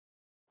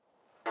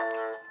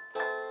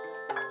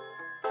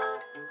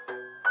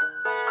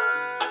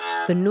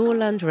The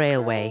Nordland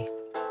Railway,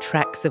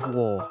 Tracks of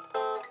War,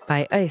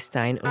 by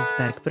Øystein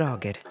Ulsberg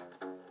Brager.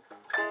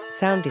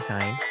 Sound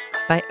design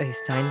by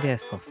Øystein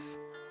Vesaas.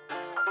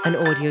 An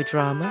audio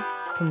drama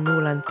from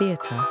Nordland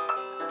Teater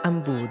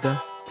and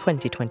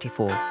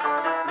Bodø2024.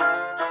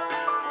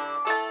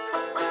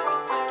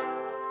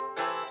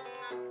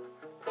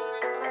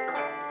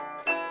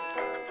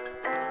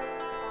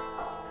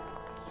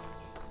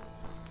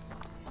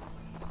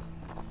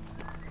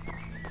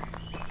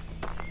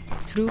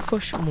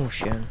 Trofors,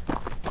 Mosjøen,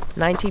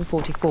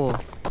 1944.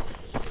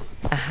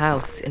 A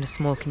house in a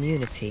small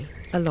community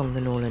along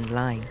the Nordland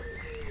line.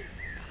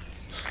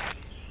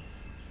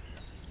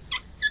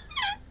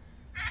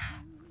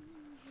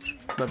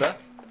 Mother?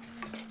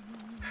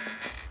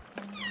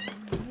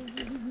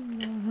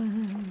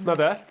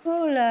 Mother?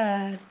 Oh,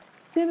 lad.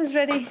 Dinner's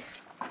ready.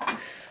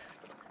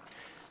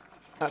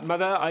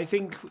 Mother, I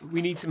think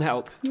we need some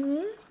help.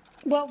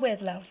 What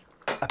with, love?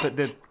 Up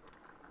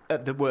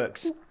at the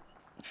works.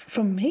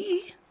 From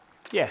me?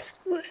 Yes.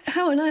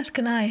 How on earth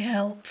can I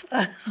help?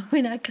 I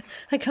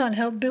can't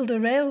help build a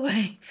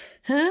railway.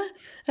 Huh?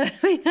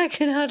 I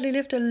can hardly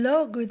lift a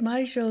log with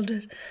my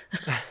shoulders.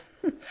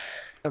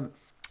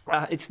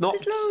 It's not...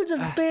 There's loads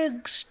of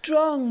big,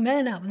 strong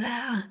men up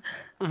there.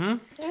 Mm-hmm.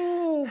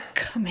 Oh,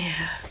 come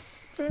here.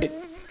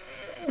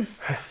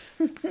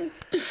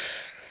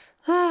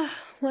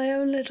 My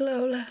own little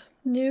Ola,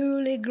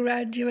 newly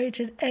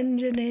graduated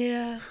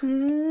engineer.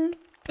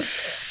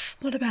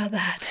 What about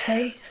that,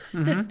 hey?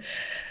 Mm-hmm.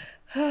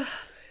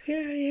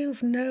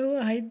 You've no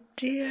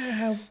idea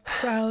how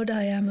proud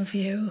I am of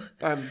you.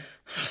 An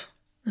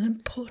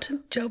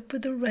important job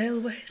with the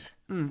railways.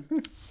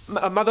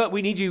 Mother,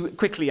 we need you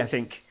quickly, I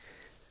think.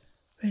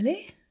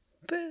 Really?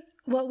 But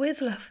what with,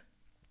 love?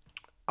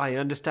 I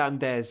understand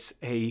there's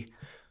a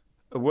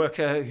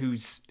worker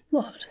who's...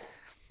 What?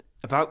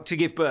 About to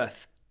give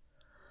birth.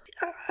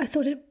 I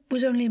thought it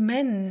was only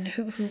men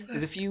who...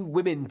 There's a few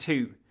women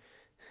too.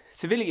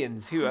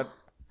 Civilians who are...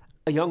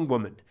 A young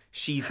woman.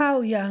 She's...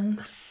 How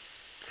young?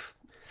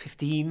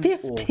 15.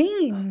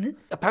 15?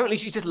 Apparently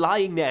she's just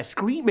lying there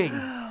screaming.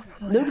 Oh,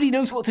 Nobody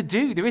knows what to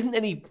do. There isn't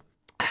any...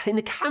 In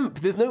the camp,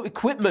 there's no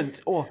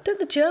equipment or... Don't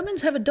the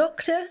Germans have a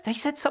doctor? They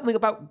said something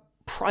about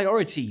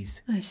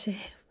priorities. I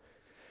see.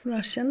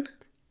 Russian?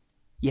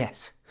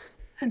 Yes.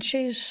 And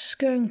she's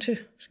going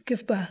to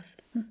give birth?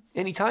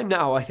 Any time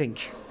now, I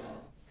think.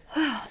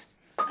 Well,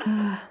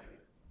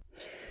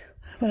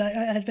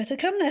 I'd better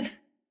come then.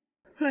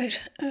 Right.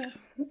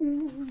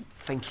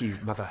 Thank you,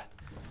 Mother.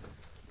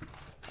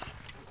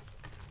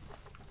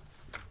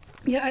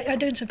 Yeah, I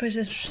don't suppose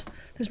there's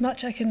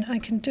much I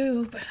can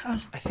do, but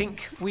I'll... I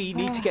think we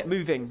need to get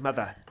moving,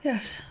 Mother.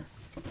 Yes.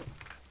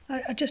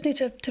 I just need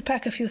to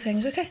pack a few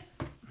things, okay?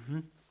 Mm-hmm.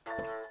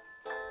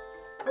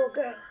 Poor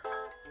girl.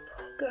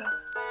 Poor girl.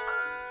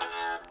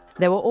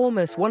 There were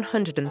almost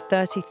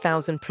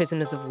 130,000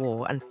 prisoners of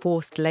war and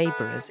forced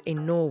labourers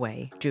in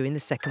Norway during the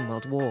Second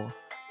World War.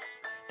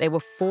 They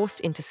were forced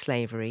into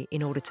slavery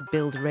in order to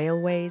build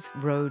railways,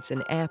 roads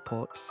and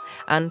airports,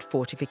 and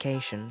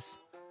fortifications.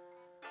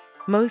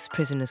 Most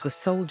prisoners were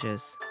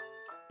soldiers,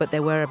 but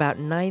there were about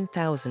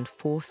 9,000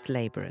 forced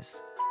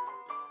labourers.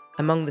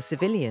 Among the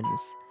civilians,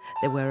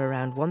 there were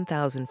around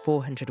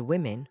 1,400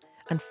 women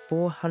and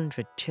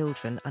 400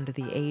 children under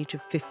the age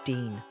of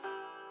 15.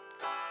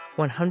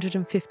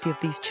 150 of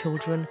these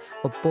children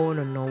were born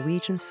on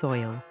Norwegian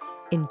soil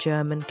in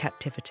German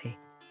captivity.